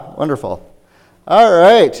Wonderful. All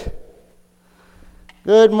right.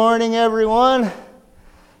 Good morning, everyone.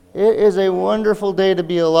 It is a wonderful day to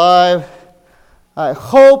be alive. I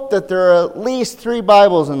hope that there are at least 3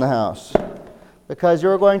 Bibles in the house because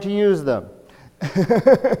you're going to use them. Well,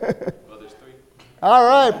 there's 3. All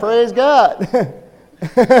right, praise God.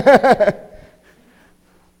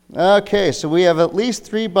 Okay, so we have at least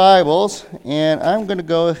 3 Bibles, and I'm going to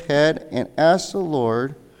go ahead and ask the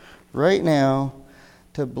Lord right now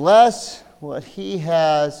to bless what He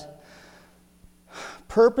has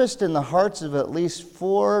purposed in the hearts of at least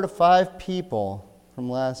 4 to 5 people from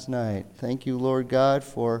last night. Thank you, Lord God,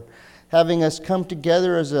 for having us come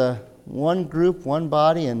together as one group, one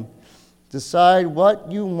body, and decide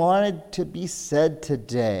what you wanted to be said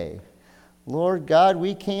today. Lord God,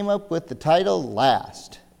 we came up with the title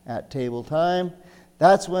last at table time.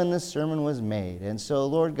 That's when this sermon was made. And so,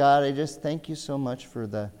 Lord God, I just thank you so much for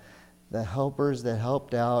the helpers that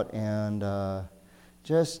helped out, and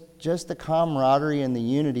just the camaraderie and the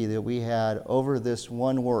unity that we had over this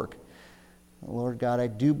one work. Lord God, I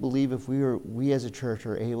do believe if we as a church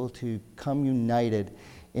are able to come united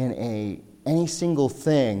in any single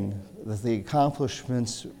thing, that the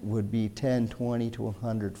accomplishments would be 10, 20 to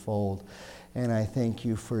 100 fold. And I thank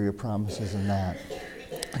you for your promises in that.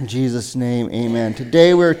 In Jesus' name, amen.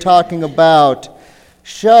 Today we're talking about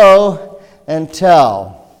show and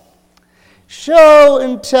tell. Show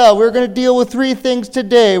and tell. We're going to deal with 3 things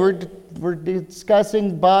today. We're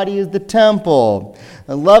discussing body as the temple,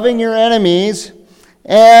 loving your enemies,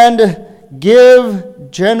 and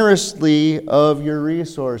give generously of your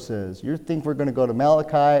resources. You think we're going to go to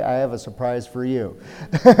Malachi? I have a surprise for you.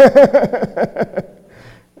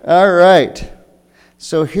 All right.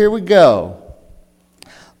 So here we go.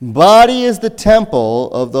 Body is the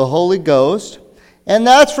temple of the Holy Ghost. And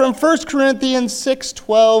that's from 1 Corinthians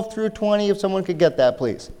 6:12 through 20, if someone could get that,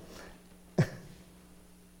 please.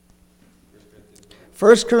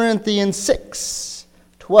 1 Corinthians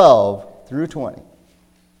 6:12 through 20. 12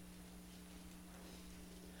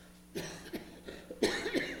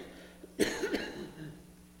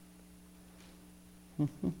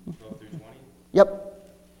 through 20? Yep.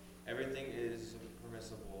 Everything is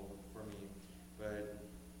permissible for me, but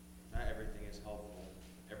not everything is helpful.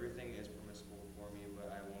 Everything is permissible for me, but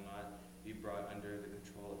I will not be brought under the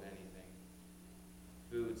control of anything.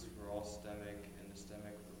 Foods for all stomach, and the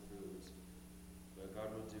stomach for foods. But God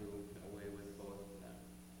will do away with both of them.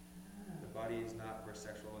 The body is not for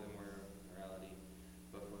sexual immorality,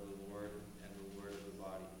 but for the Lord, and the Lord of the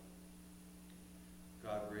body.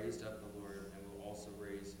 God raised up the Lord, and will also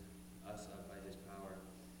raise us up by his power.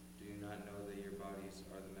 Do you not know that your bodies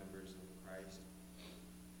are the members of Christ?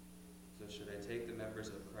 So should I take the members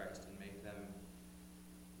of Christ and make them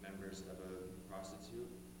members of a prostitute?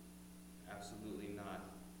 Absolutely not.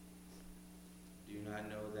 Do you not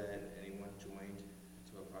know that anyone joined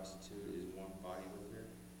to a prostitute is one body with her?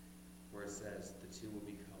 For it says, the 2 will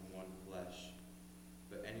become one flesh.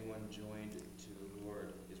 But anyone joined to the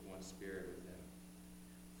Lord is one spirit with him.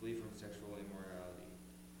 Flee from sexual immorality.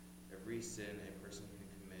 Every sin a person can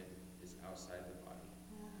commit is outside the body.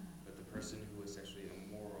 But the person who is sexually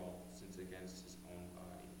immoral sins against his own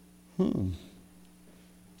body.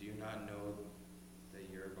 Do you not know that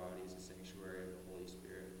your body is a sanctuary of the Holy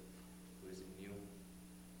Spirit who is in you,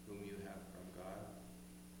 whom you have from God?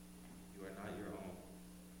 You are not your own,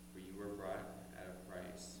 for you were bought at a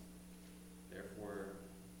price. Therefore,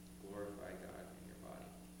 glorify God in your body.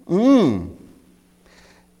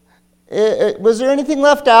 Was there anything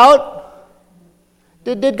left out?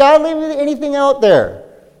 Did God leave anything out there?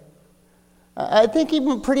 I think he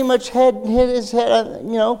pretty much hit his head,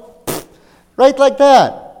 right like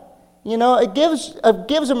that. It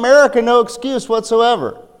gives America no excuse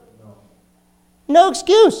whatsoever. No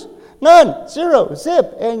excuse. None. Zero.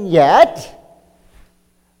 Zip. And yet,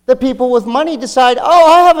 the people with money decide,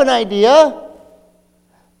 I have an idea.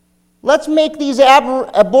 Let's make these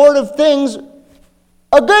abortive things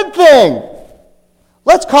a good thing.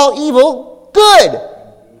 Let's call evil good.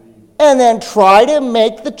 And then try to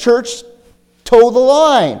make the church toe the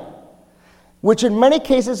line, which in many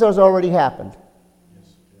cases has already happened.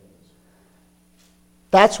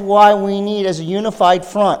 That's why we need, as a unified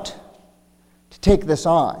front, to take this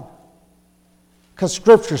on. Because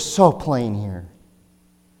Scripture's so plain here.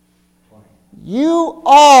 You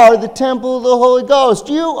are the temple of the Holy Ghost.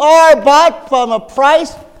 You are bought from a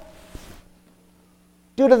price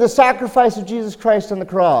due to the sacrifice of Jesus Christ on the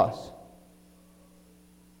cross.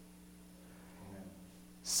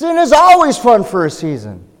 Sin is always fun for a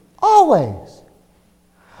season. Always.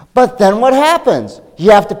 But then what happens?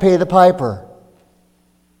 You have to pay the piper.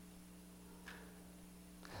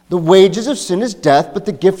 The wages of sin is death, but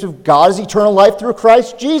the gift of God is eternal life through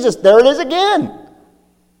Christ Jesus. There it is again.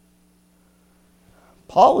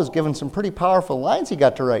 Paul was given some pretty powerful lines he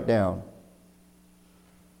got to write down.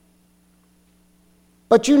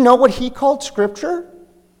 But you know what he called Scripture?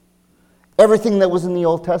 Everything that was in the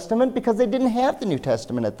Old Testament, because they didn't have the New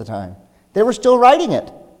Testament at the time. They were still writing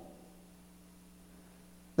it.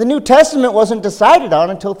 The New Testament wasn't decided on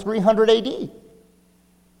until 300 AD,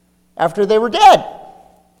 after they were dead.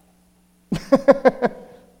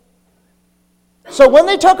 So when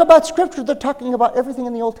they talk about Scripture, they're talking about everything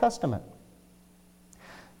in the Old Testament.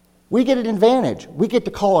 We get an advantage. We get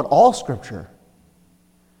to call it all Scripture.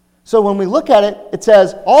 So when we look at it, it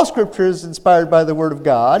says all Scripture is inspired by the Word of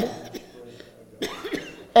God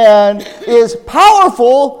and is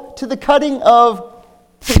powerful to the cutting of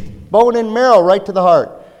bone and marrow, right to the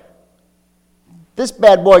heart. This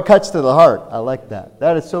bad boy cuts to the heart. I like that.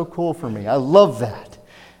 That is so cool for me. I love that.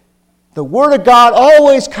 The Word of God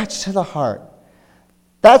always cuts to the heart.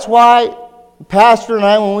 That's why Pastor and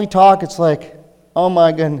I, when we talk, it's like, oh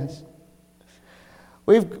my goodness.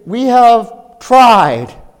 We have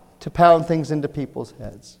tried to pound things into people's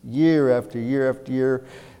heads year after year after year,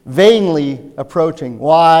 vainly approaching.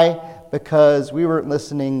 Why? Because we weren't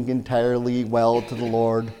listening entirely well to the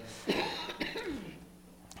Lord.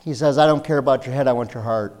 He says, I don't care about your head, I want your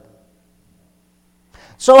heart.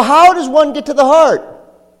 So how does one get to the heart?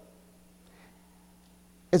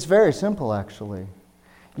 It's very simple, actually.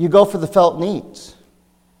 You go for the felt needs.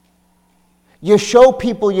 You show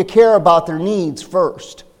people you care about their needs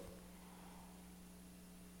first.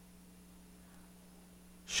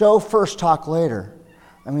 Show first, talk later.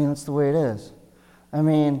 I mean, that's the way it is. I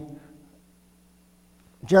mean,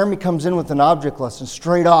 Jeremy comes in with an object lesson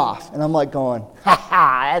straight off, and I'm like going, ha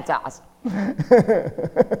ha, that's awesome.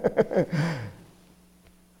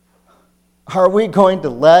 Are we going to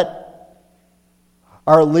let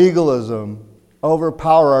our legalism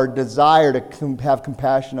overpower our desire to have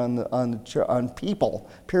compassion on people,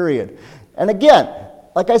 period? And again,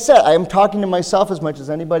 like I said, I am talking to myself as much as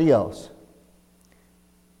anybody else.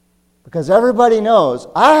 Because everybody knows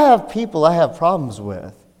I have people I have problems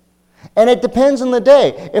with. And it depends on the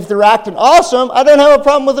day. If they're acting awesome, I don't have a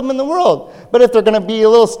problem with them in the world. But if they're going to be a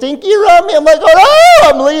little stinky around me, I'm like, oh,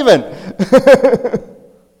 I'm leaving.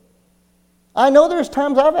 I know there's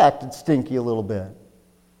times I've acted stinky a little bit.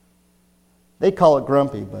 They call it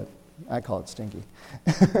grumpy, but I call it stinky.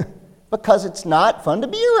 Because it's not fun to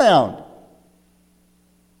be around.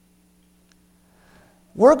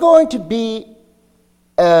 We're going to be,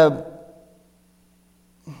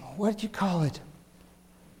 what did you call it?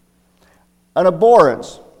 An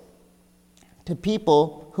abhorrence to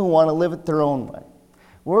people who want to live it their own way.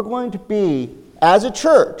 We're going to be, as a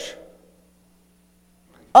church,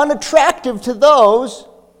 unattractive to those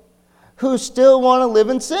who still want to live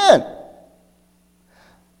in sin.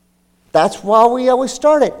 That's why we always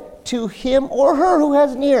start it. To him or her who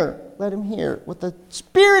has an ear, let him hear what the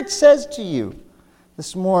Spirit says to you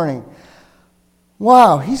this morning.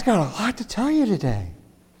 Wow, he's got a lot to tell you today.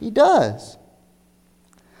 He does.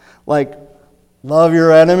 Like, love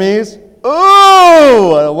your enemies?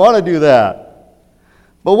 Oh, I don't want to do that.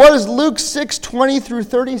 But what does Luke 6:20 through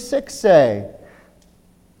 36 say?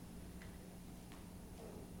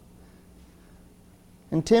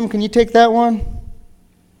 And Tim, can you take that one?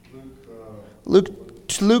 Luke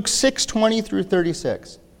 6:20 through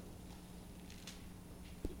 36.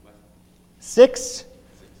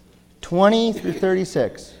 6:20 through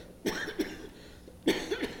 36. 20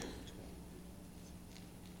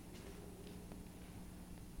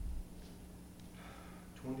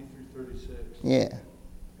 through 36. Yeah.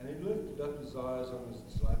 And he lifted up his eyes on his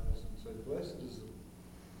disciples and said, Blessed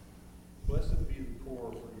be the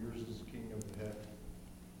poor, for yours is the kingdom of heaven.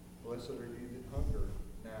 Blessed are you that hunger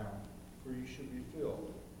now, for you should be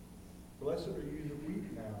filled. Blessed are you that weep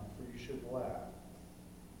now, for you should laugh.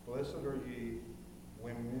 Blessed are ye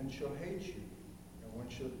when men shall hate you, and when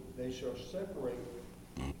they shall separate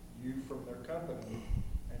you from their company,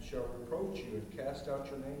 and shall reproach you, and cast out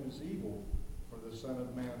your name as evil for the Son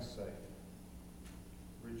of Man's sake.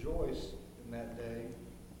 Rejoice in that day,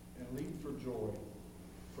 and leap for joy,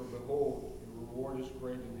 for behold, your reward is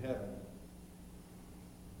great in heaven.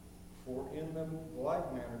 For in them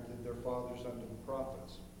like manner did their fathers unto the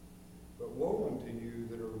prophets. But woe unto you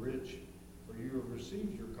that are rich, for you have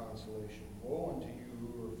received your consolation. Woe unto you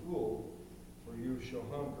who are full, for you shall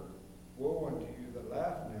hunger. Woe unto you that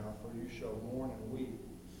laugh now, for you shall mourn and weep.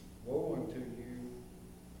 Woe unto you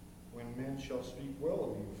when men shall speak well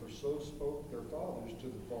of you, for so spoke their fathers to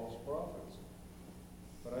the false prophets.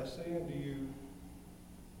 But I say unto you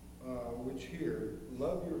which hear,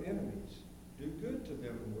 love your enemies, do good to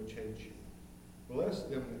them which hate you, bless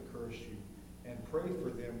them that curse you, and pray for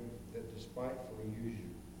them that despitefully use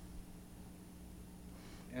you.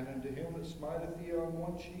 And unto him that smiteth thee on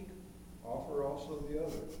one cheek, offer also the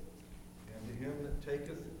other. And to him that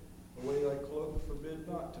taketh away thy cloak, forbid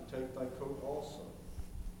not to take thy coat also.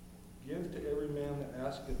 Give to every man that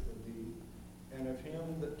asketh of thee, and of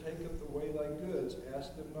him that taketh away thy goods,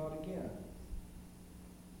 ask them not again.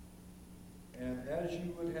 And as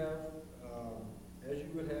you would have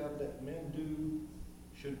that men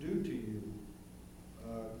should do to you,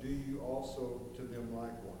 do you also to them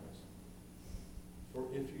likewise. For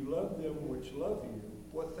if you love them which love you,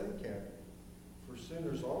 what thank have you? For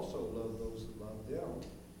sinners also love those that love them.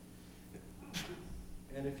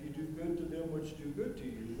 And if you do good to them which do good to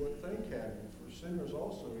you, what thank have you? For sinners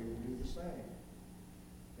also even do the same.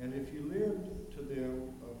 And if you lend to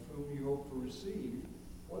them of whom you hope to receive,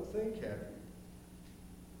 what thank have you?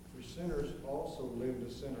 For sinners also lend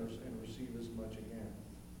to sinners and receive as much again.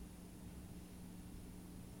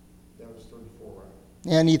 That was 34, right?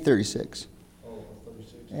 Yeah, I need 36. Oh,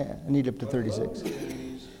 36. Yeah, I need up to But 36. love your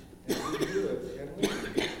enemies, and do good, and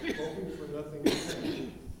live, hoping for nothing in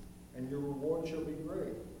return. And your reward shall be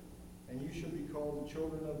great, and you shall be called the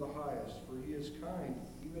children of the highest, for he is kind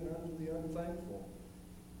even unto the unthankful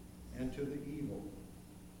and to the evil.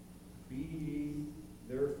 Be ye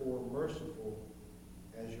therefore merciful,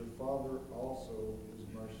 as your Father also is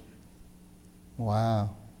merciful.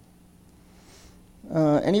 Wow.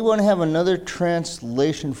 Anyone have another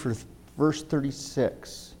translation for verse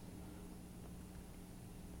 36?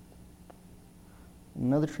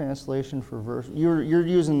 Another translation for verse. You're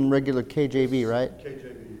using regular KJV, right?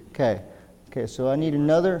 KJV. Okay. So I need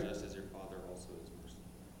another. Just as your Father also is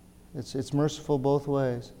merciful. It's merciful both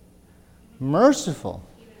ways. Merciful.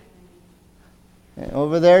 And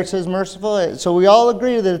over there it says merciful. So we all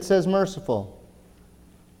agree that it says merciful.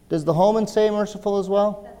 Does the Holman say merciful as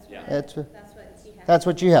well? That's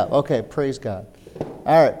what you have. Okay, praise God.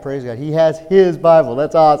 All right, praise God. He has his Bible.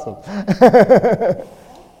 That's awesome.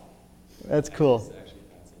 That's cool.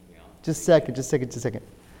 Just a second.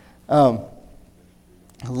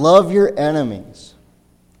 Love your enemies.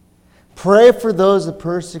 Pray for those that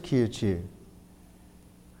persecute you.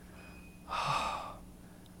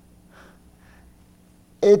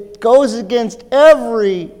 It goes against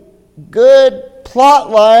every good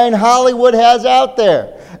plot line Hollywood has out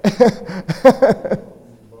there.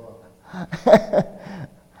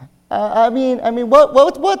 I mean,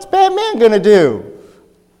 what's Batman going to do?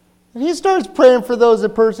 If he starts praying for those that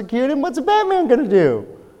persecute him, what's a Batman going to do?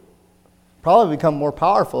 Probably become more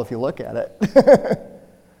powerful if you look at it.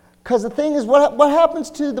 Because the thing is, what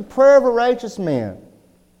happens to the prayer of a righteous man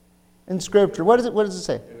in Scripture? What does it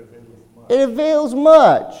say? It avails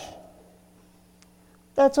much.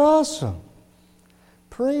 That's awesome.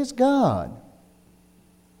 Praise God.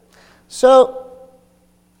 So,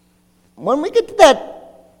 when we get to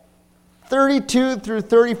that 32 through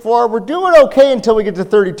 34, we're doing okay until we get to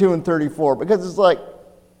 32 and 34, because it's like,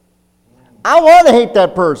 I want to hate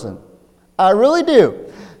that person. I really do.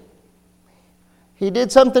 He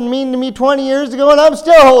did something mean to me 20 years ago, and I'm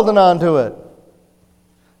still holding on to it.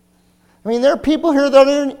 I mean, there are people here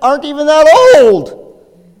that aren't even that old.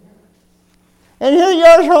 And here you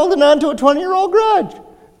are holding on to a 20-year-old grudge.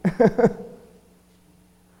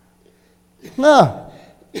 No.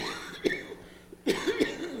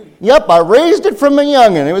 Yep, I raised it from a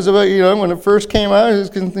youngin'. It was about, when it first came out, it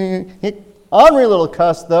was ornery little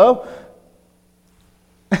cuss, though.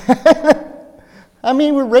 I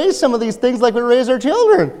mean, we raise some of these things like we raise our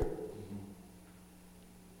children.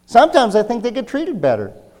 Sometimes I think they get treated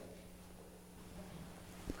better.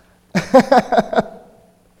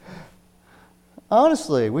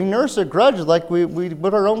 Honestly, we nurse a grudge like we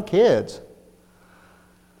would our own kids.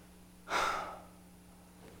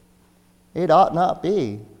 It ought not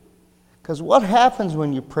be. Because what happens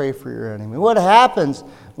when you pray for your enemy? What happens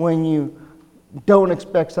when you don't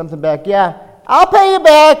expect something back? Yeah, I'll pay you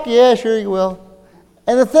back. Yeah, sure you will.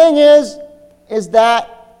 And the thing is that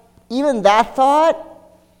even that thought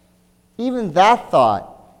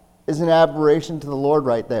is an aberration to the Lord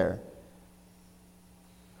right there.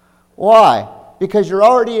 Why? Because you're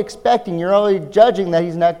already expecting, you're already judging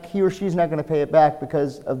that he or she's not going to pay it back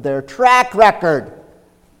because of their track record.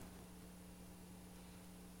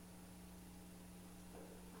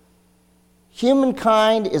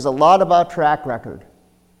 Humankind is a lot about track record.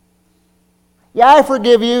 Yeah, I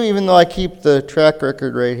forgive you, even though I keep the track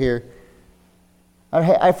record right here.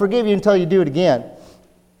 I forgive you until you do it again.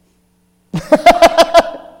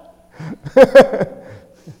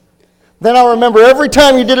 Then I'll remember every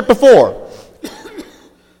time you did it before.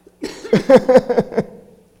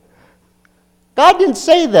 God didn't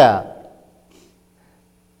say that.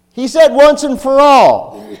 He said once and for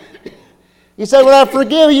all. He said, when I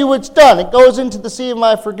forgive you, it's done. It goes into the sea of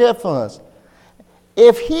my forgetfulness.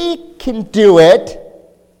 If he can do it,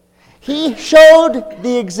 he showed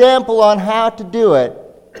the example on how to do it.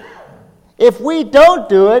 If we don't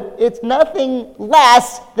do it, it's nothing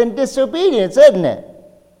less than disobedience, isn't it?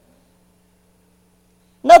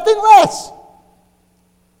 Nothing less.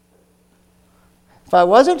 If I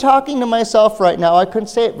wasn't talking to myself right now, I couldn't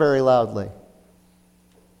say it very loudly.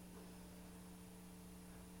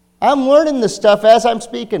 I'm learning this stuff as I'm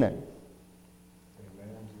speaking it.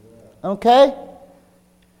 Okay?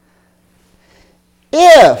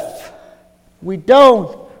 If we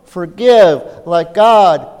don't forgive like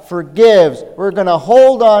God forgives, we're going to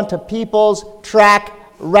hold on to people's track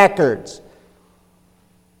records.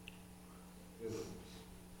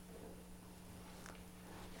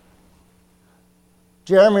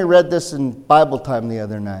 Jeremy read this in Bible time the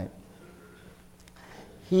other night.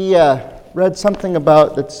 He read something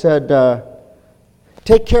about that said,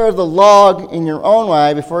 take care of the log in your own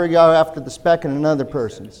eye before you go after the speck in another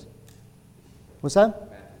person's. What's that?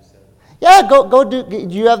 Yeah, go do. Do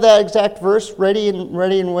you have that exact verse ready and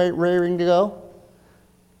raring to go?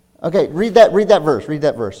 Okay, read that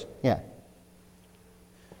verse. Yeah.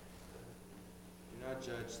 Do not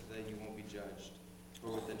judge so that you won't be judged.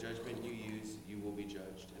 For with the judgment you use, you will be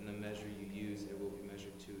judged, and the measure you use, it will be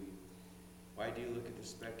measured to you. Why do you look at the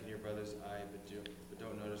speck in your brother's eye, but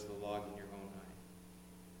don't notice the log in your own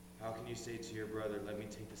eye? How can you say to your brother, let me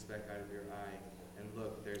take the speck out of your eye, and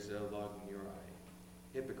look, there's a log in your eye?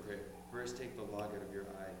 Hypocrite, first take the log out of your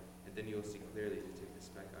eye, and then you will see clearly to take the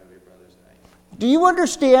speck out of your brother's eye. Do you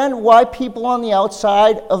understand why people on the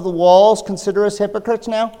outside of the walls consider us hypocrites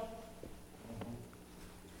now?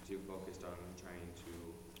 Too focused on trying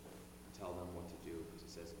to tell them what to do, because it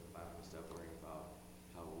says in the Bible, stop worrying about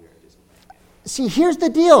how we are disobeying it. See, here's the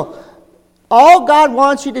deal. All God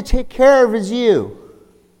wants you to take care of is you.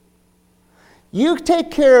 You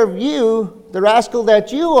take care of you, the rascal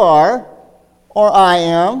that you are, or I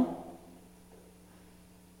am,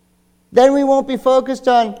 then we won't be focused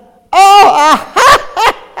on,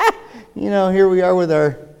 here we are with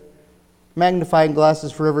our magnifying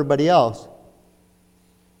glasses for everybody else.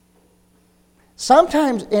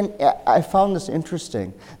 Sometimes, and I found this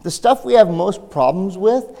interesting, the stuff we have most problems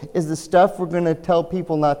with is the stuff we're going to tell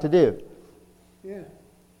people not to do. Yeah.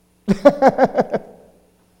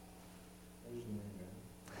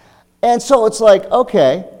 And so it's like,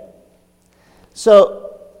 okay,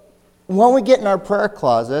 so when we get in our prayer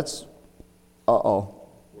closets,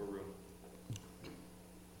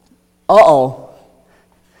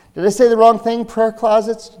 Did I say the wrong thing, prayer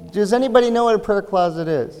closets? Does anybody know what a prayer closet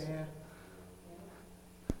is? Yeah.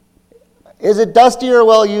 Is it dusty or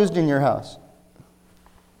well used in your house?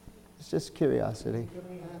 It's just curiosity.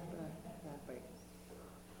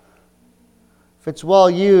 If it's well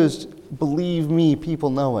used, believe me, people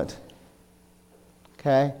know it.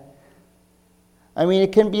 Okay? I mean,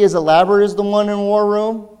 it can be as elaborate as the one in War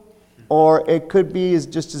Room, or it could be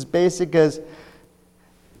just as basic as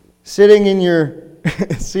sitting in your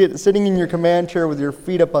command chair with your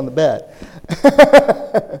feet up on the bed.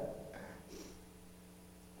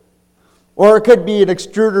 Or it could be an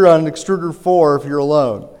extruder on an extruder 4 if you're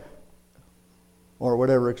alone. Or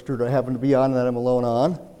whatever extruder I happen to be on that I'm alone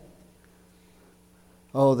on.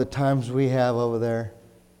 Oh, the times we have over there.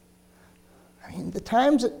 I mean, the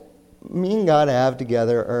times that me and God have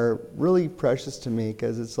together are really precious to me,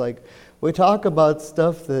 because it's like we talk about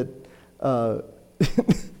stuff that I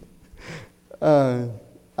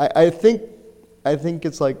think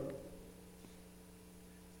it's like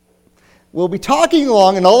we'll be talking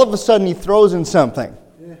along and all of a sudden he throws in something.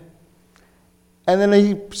 Yeah. And then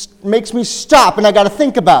he makes me stop and I got to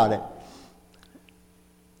think about it.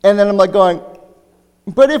 And then I'm like going,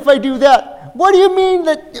 but if I do that, what do you mean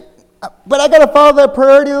that... But I got to follow that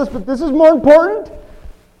priority list, but this is more important?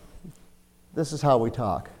 This is how we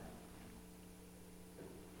talk.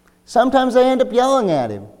 Sometimes I end up yelling at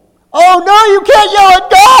him. Oh, no, you can't yell at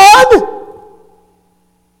God!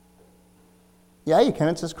 Yeah, you can.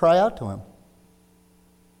 It says cry out to him.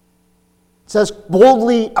 It says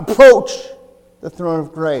boldly approach the throne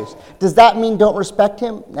of grace. Does that mean don't respect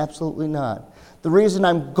him? Absolutely not. The reason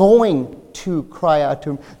I'm going to cry out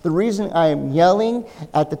to him, the reason I am yelling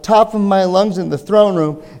at the top of my lungs in the throne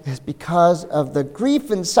room is because of the grief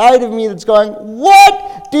inside of me that's going,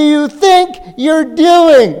 what do you think you're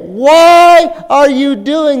doing? Why are you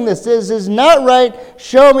doing this? This is not right.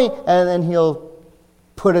 Show me. And then he'll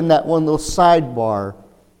put in that one little sidebar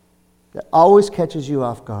that always catches you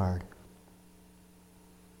off guard.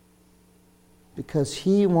 Because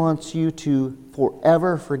he wants you to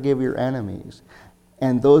forever forgive your enemies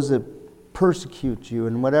and those that persecute you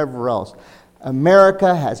and whatever else.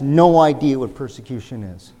 America has no idea what persecution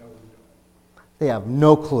is. They have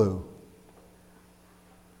no clue.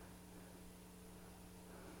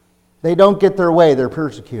 They don't get their way, they're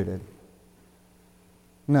persecuted.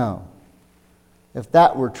 No. If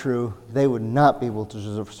that were true, they would not be able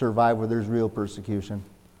to survive where there's real persecution.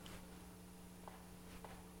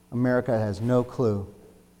 America has no clue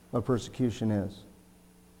what persecution is.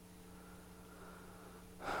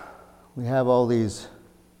 We have all these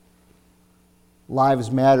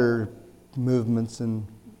Lives Matter movements and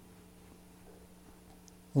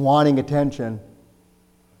wanting attention.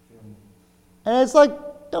 And it's like,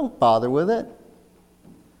 don't bother with it.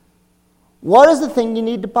 What is the thing you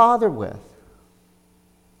need to bother with?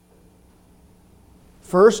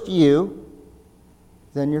 First you,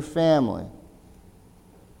 then your family,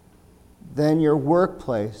 then your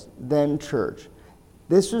workplace, then church.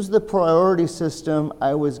 This was the priority system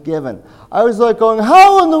I was given. I was like going,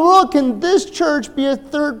 how in the world can this church be a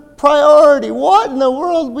third priority? What in the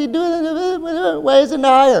world we do? Why isn't it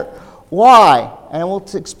higher? Why? And I will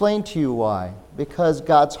explain to you why. Because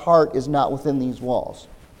God's heart is not within these walls.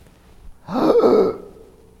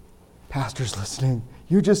 Pastors listening,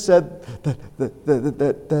 you just said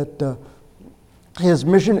that his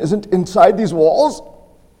mission isn't inside these walls?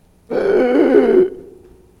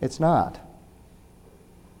 It's not.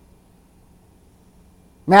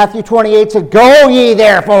 Matthew 28 said, go ye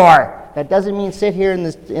therefore. That doesn't mean sit here in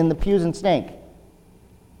the pews and stink.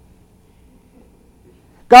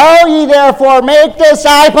 Go ye therefore, make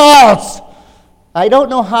disciples. I don't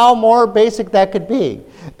know how more basic that could be.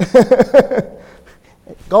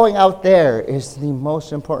 Going out there is the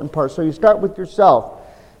most important part. So you start with yourself.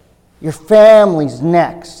 Your family's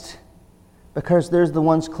next, because there's the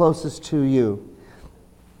ones closest to you.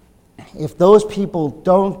 If those people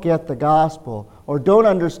don't get the gospel, or don't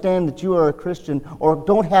understand that you are a Christian, or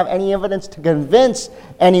don't have any evidence to convince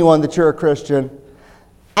anyone that you're a Christian,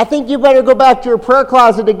 I think you better go back to your prayer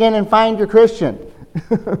closet again and find your Christian.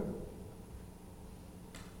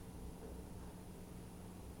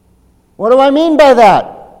 What do I mean by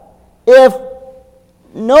that? If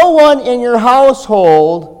no one in your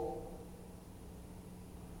household,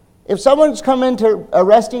 if someone's come into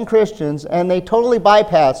arresting Christians and they totally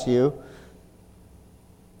bypass you,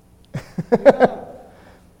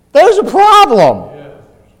 there's a problem.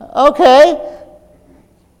 Okay?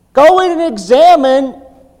 Go in and examine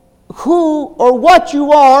who or what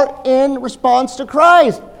you are in response to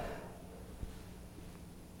Christ.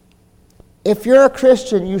 If you're a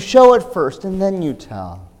Christian, you show it first and then you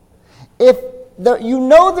tell. If you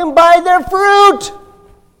know them by their fruit.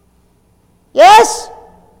 Yes?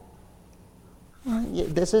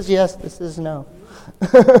 This is yes, this is no.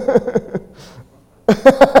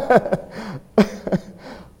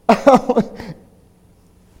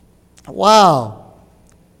 Wow.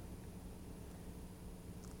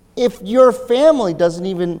 If your family doesn't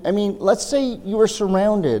even, let's say you were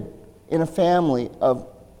surrounded in a family of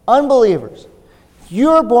unbelievers.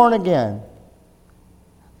 You're born again.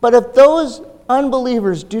 But if those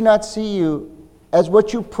unbelievers do not see you as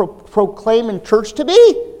what you proclaim in church to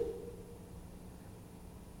be,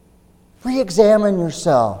 re-examine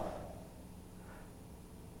yourself.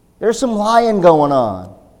 There's some lying going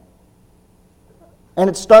on. And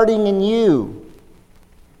it's starting in you.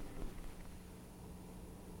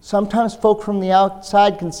 Sometimes folk from the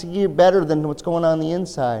outside can see you better than what's going on the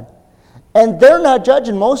inside. And they're not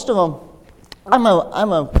judging, most of them. I'm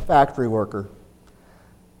a factory worker.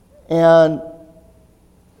 And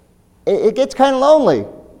it gets kind of lonely.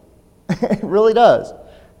 It really does.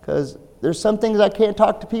 Because there's some things I can't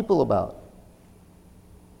talk to people about.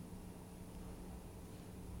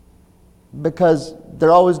 Because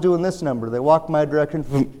they're always doing this number. They walk my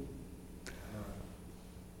direction.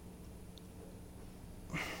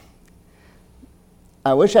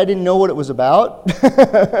 I wish I didn't know what it was about.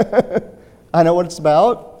 I know what it's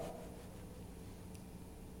about.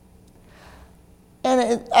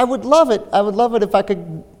 And I would love it. I would love it if I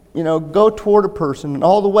could, go toward a person and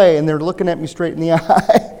all the way and they're looking at me straight in the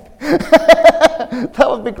eye. That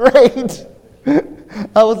would be great.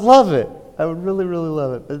 I would love it. I would really, really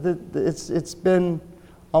love it. But it's been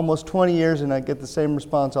almost 20 years and I get the same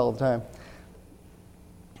response all the time.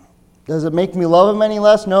 Does it make me love them any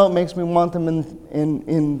less? No, it makes me want them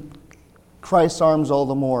in Christ's arms all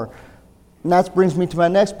the more. And that brings me to my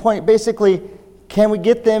next point. Basically, can we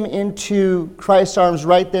get them into Christ's arms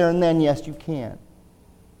right there and then? Yes, you can.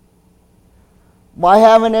 Why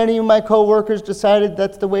haven't any of my coworkers decided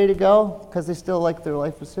that's the way to go? Because they still like their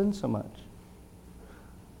life of sin so much.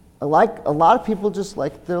 A lot of people just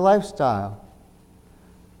like their lifestyle.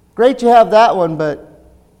 Great you have that one, but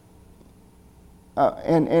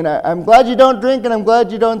I'm glad you don't drink and I'm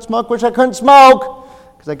glad you don't smoke. Wish I couldn't smoke,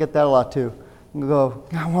 because I get that a lot too. And go,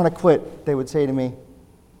 I want to quit, they would say to me.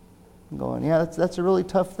 I'm going, yeah, that's a really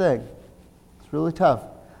tough thing. It's really tough.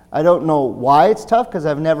 I don't know why it's tough, because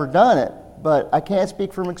I've never done it, but I can't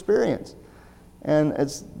speak from experience. And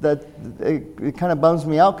it kind of bums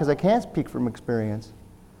me out because I can't speak from experience.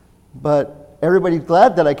 But everybody's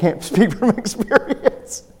glad that I can't speak from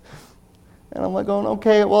experience. And I'm like going,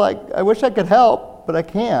 okay, well, I wish I could help, but I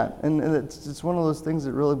can't. And it's one of those things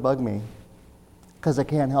that really bug me, because I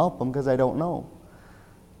can't help them because I don't know.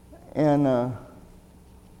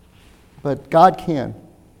 But God can.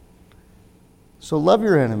 So love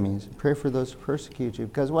your enemies. Pray for those who persecute you.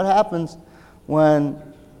 Because what happens when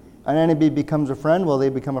an enemy becomes a friend? Well, they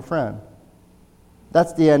become a friend.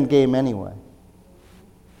 That's the end game anyway.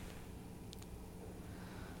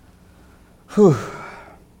 Whew.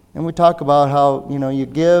 And we talk about how, you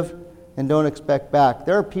give and don't expect back.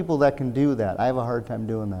 There are people that can do that. I have a hard time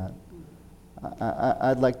doing that.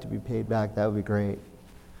 I'd like to be paid back. That would be great.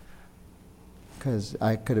 Because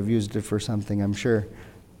I could have used it for something, I'm sure.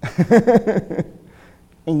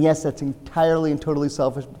 And yes, that's entirely and totally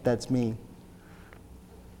selfish, but that's me.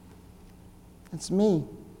 It's me.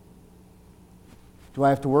 Do I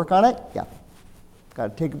have to work on it? Yeah. Got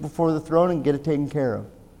to take it before the throne and get it taken care of.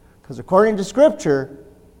 Because according to Scripture,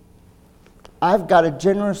 I've got to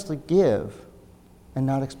generously give and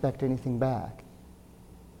not expect anything back.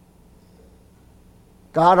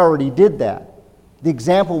 God already did that. The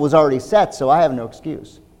example was already set, so I have no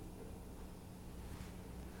excuse.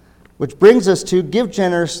 Which brings us to give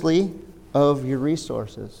generously of your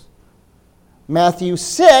resources. Matthew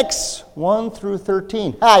 6, 1 through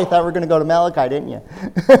 13. You thought we were going to go to Malachi, didn't you?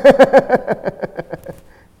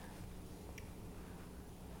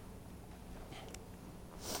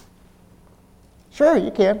 Sure,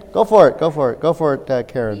 you can. Go for it,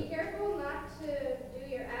 Karen. Be careful not to do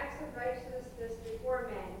your acts of righteousness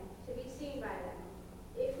before men, to be seen by them.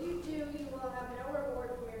 If you do, you will have no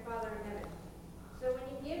reward from your Father in heaven. So when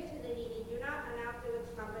you give to the needy, do not announce it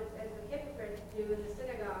with trumpets as the hypocrites do in the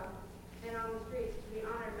synagogue and on the streets to be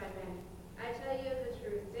honored by men. I tell you the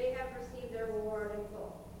truth, they have received their reward in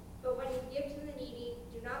full. But when you give to the needy,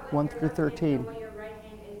 do not let 1 your through left hand 13. know what your right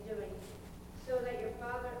hand is doing, so that your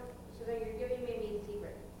giving may be in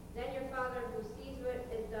secret. Then your Father who sees what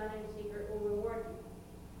is done in secret will reward you.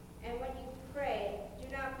 And when you pray, do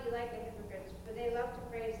not be like the hypocrites, for they love to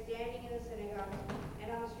pray standing in the synagogues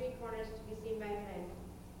and on the street corners to be seen by men.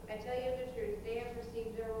 I tell you the truth, they have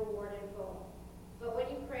received their reward in full. But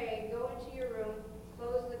when you pray, go into your room,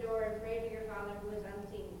 close the door, and pray to your Father who is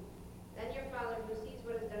unseen. Then your Father who sees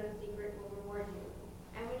what is done in secret will reward you.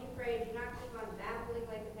 And when you pray, do not keep on babbling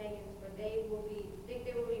like the pagans, for they think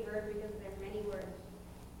they will be heard because of their many words.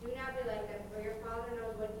 Do not be like them, for your Father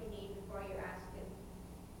knows what you need before you ask Him.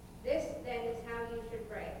 This, then, is how you should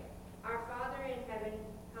pray. Our Father in heaven,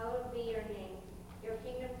 hallowed be your name. Your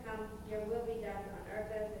kingdom come, your will be done on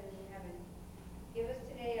earth as it is in heaven. Give us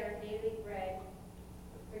today our daily bread.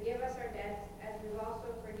 Forgive us our debts, as we've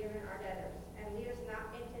also forgiven our debtors. And lead us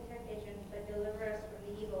not into temptation, but deliver us from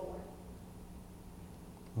the evil one.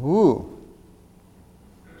 Ooh.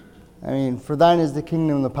 For thine is the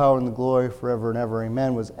kingdom, the power, and the glory forever and ever.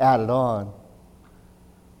 Amen was added on.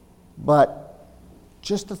 But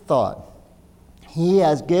just a thought. He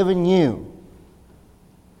has given you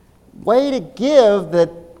way to give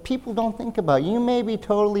that people don't think about. You may be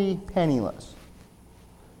totally penniless.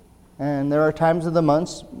 And there are times of the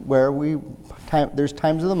months where there's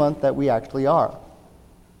times of the month that we actually are.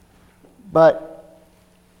 But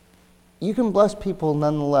you can bless people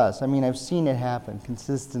nonetheless. I've seen it happen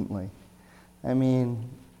consistently. Yes,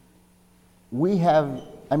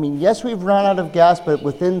 we've run out of gas, but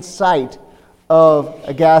within sight of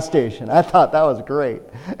a gas station. I thought that was great.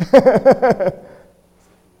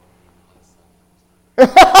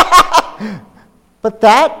 But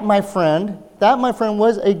that, my friend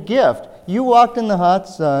was a gift. You walked in the hot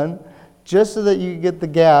sun just so that you could get the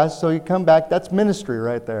gas, so you come back. That's ministry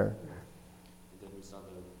right there. Then we saw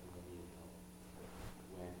the need of help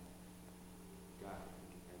when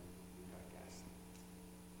we got gas.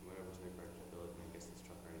 We went over to the correctional building, and I guess this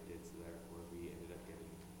truck already did, so therefore we ended up getting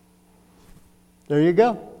There you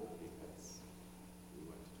go. because we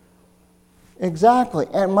went to try to help. Exactly.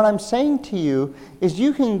 And what I'm saying to you is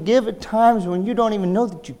you can give at times when you don't even know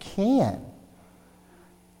that you can.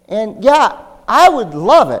 And yeah, I would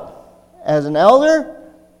love it. as an elder,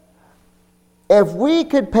 if we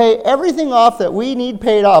could pay everything off that we need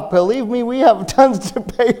paid off, believe me, we have tons to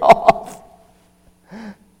pay off.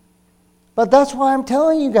 But that's why I'm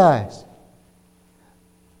telling you guys.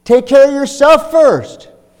 Take care of yourself first.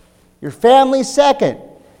 Your family second.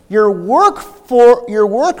 Your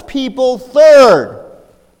work people third.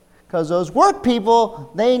 Because those work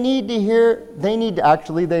people, they don't need to hear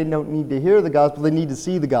the gospel, they need to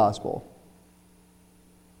see the gospel.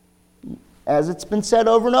 As it's been said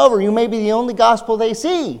over and over, you may be the only gospel they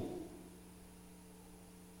see.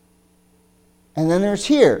 And then there's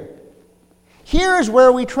here. Here is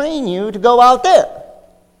where we train you to go out there.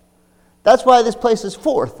 That's why this place is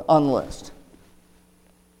fourth on the list.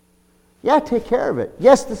 Yeah, take care of it.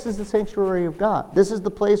 Yes, this is the sanctuary of God. This is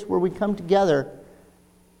the place where we come together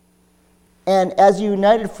and as a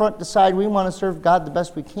united front decide we want to serve God the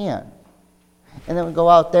best we can. And then we go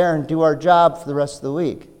out there and do our job for the rest of the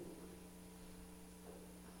week.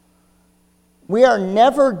 We are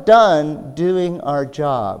never done doing our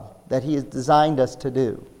job that He has designed us to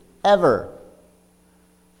do. Ever.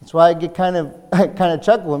 That's why I get kind of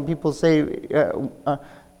chuckle when people say,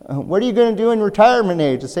 what are you going to do in retirement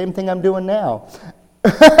age? The same thing I'm doing now.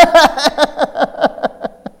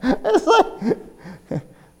 It's like,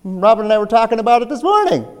 Robin and I were talking about it this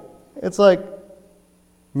morning. It's like,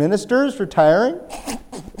 ministers retiring?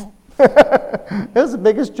 It was the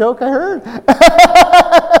biggest joke I heard.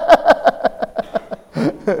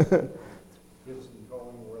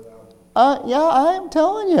 Yeah, I am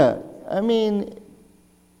telling you. I mean,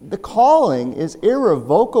 the calling is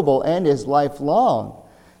irrevocable and is lifelong.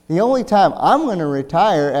 The only time I'm going to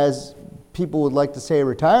retire, as people would like to say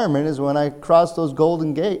retirement, is when I cross those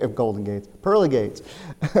pearly gates.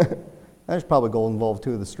 There's probably gold involved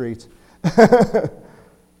too, the streets. But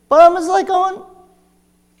I'm just like going,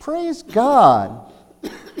 praise God.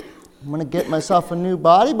 I'm going to get myself a new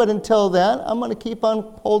body, but until then, I'm going to keep on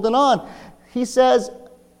holding on. He says,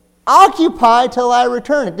 occupy till I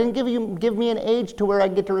return. It didn't give me an age to where I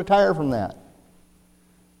get to retire from that.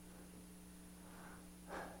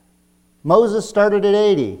 Moses started at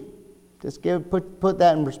 80. Just put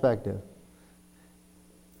that in perspective.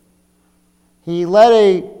 He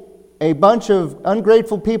led a bunch of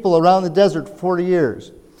ungrateful people around the desert for 40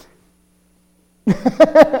 years.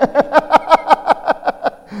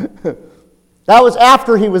 That was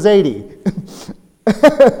after he was 80.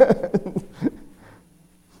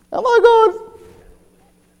 I'm like going,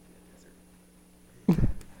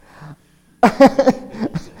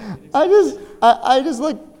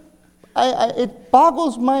 it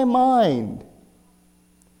boggles my mind.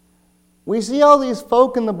 We see all these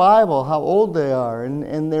folk in the Bible, how old they are,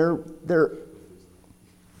 and their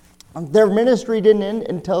ministry didn't end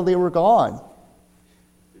until they were gone.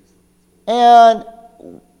 And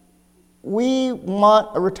we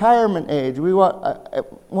want a retirement age. We want.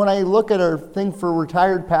 When I look at our thing for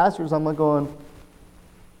retired pastors, I'm like going,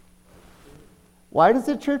 why does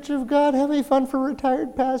the Church of God have a fund for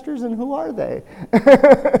retired pastors, and who are they?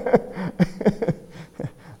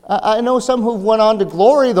 I know some who've went on to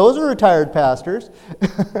glory. Those are retired pastors.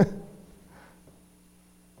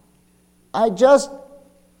 I just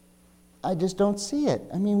don't see it.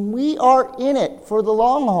 I mean, we are in it for the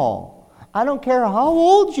long haul. I don't care how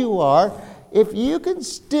old you are, if you can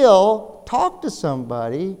still talk to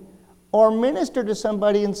somebody or minister to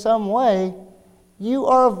somebody in some way, you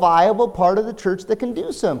are a viable part of the church that can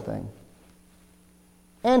do something.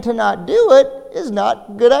 And to not do it is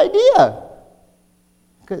not a good idea.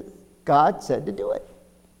 Because God said to do it.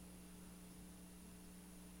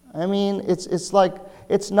 I mean, it's like,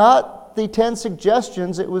 it's not the 10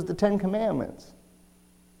 suggestions, it was the 10 commandments.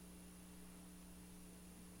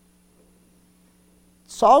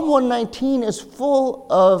 Psalm 119 is full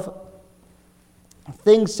of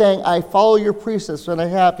things saying, I follow your precepts when I'm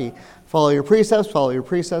happy. Follow your precepts, follow your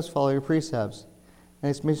precepts, follow your precepts.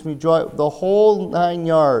 And it makes me joy. The whole 9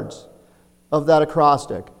 yards of that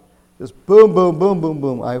acrostic. Just boom, boom, boom, boom,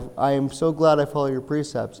 boom. I am so glad I follow your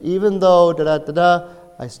precepts. Even though, da-da-da-da,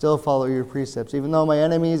 I still follow your precepts. Even though my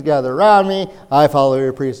enemies gather around me, I follow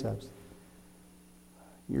your precepts.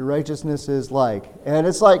 Your righteousness is like. And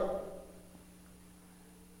it's like,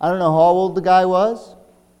 I don't know how old the guy was.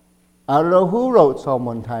 I don't know who wrote Psalm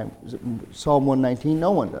 119.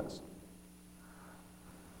 No one does.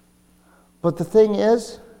 But the thing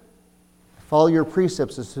is, follow your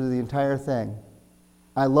precepts as to the entire thing.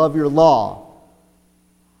 I love your law.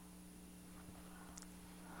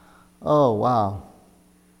 Oh, wow.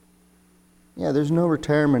 Yeah, there's no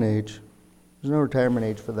retirement age. There's no retirement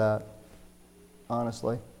age for that,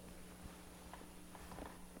 honestly.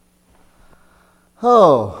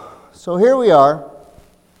 Oh, So here we are.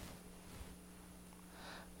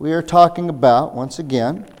 We are talking about, once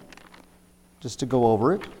again, just to go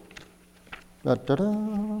over it. Da-da-da.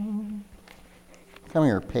 Come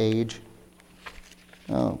here, Paige.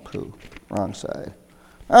 Oh, poo. Wrong side.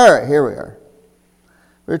 All right, here we are.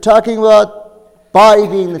 We're talking about body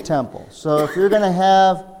being the temple. So if you're going to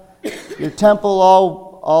have your temple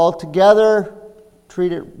all together,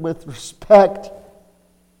 treat it with respect.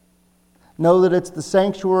 Know that it's the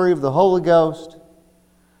sanctuary of the Holy Ghost.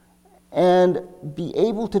 And be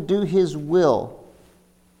able to do His will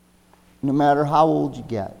no matter how old you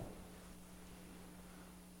get.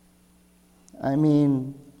 I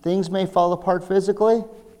mean, things may fall apart physically,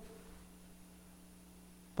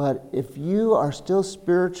 but if you are still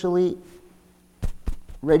spiritually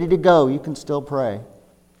ready to go, you can still pray.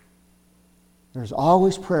 There's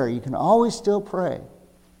always prayer. You can always still pray.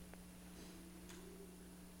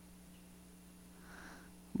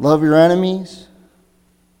 Love your enemies.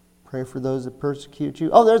 Pray for those that persecute you.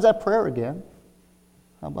 Oh, there's that prayer again.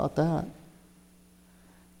 How about that?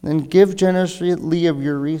 Then give generously of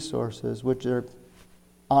your resources, which are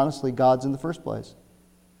honestly God's in the first place.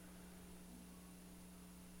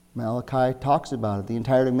 Malachi talks about it. The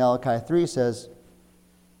entirety of Malachi 3 says,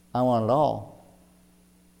 I want it all.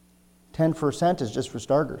 10% is just for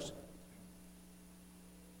starters.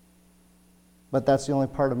 But that's the only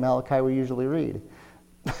part of Malachi we usually read.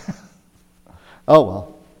 Oh,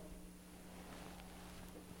 well.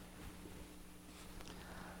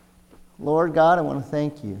 Lord God, I want to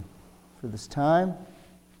thank you for this time.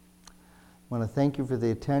 I want to thank you for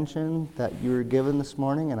the attention that you were given this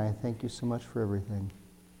morning, and I thank you so much for everything.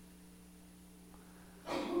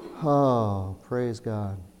 Oh, praise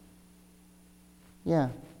God. Yeah.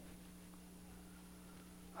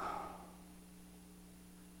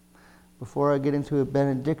 Before I get into a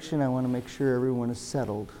benediction, I want to make sure everyone is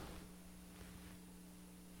settled.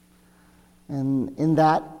 And in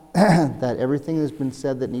that, that everything has been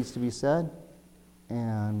said that needs to be said,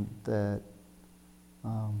 and that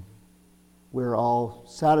we're all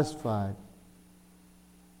satisfied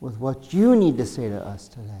with what you need to say to us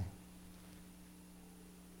today.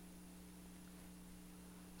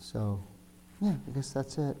 So, yeah, I guess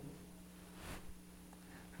that's it.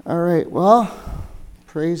 All right, well,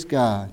 praise God.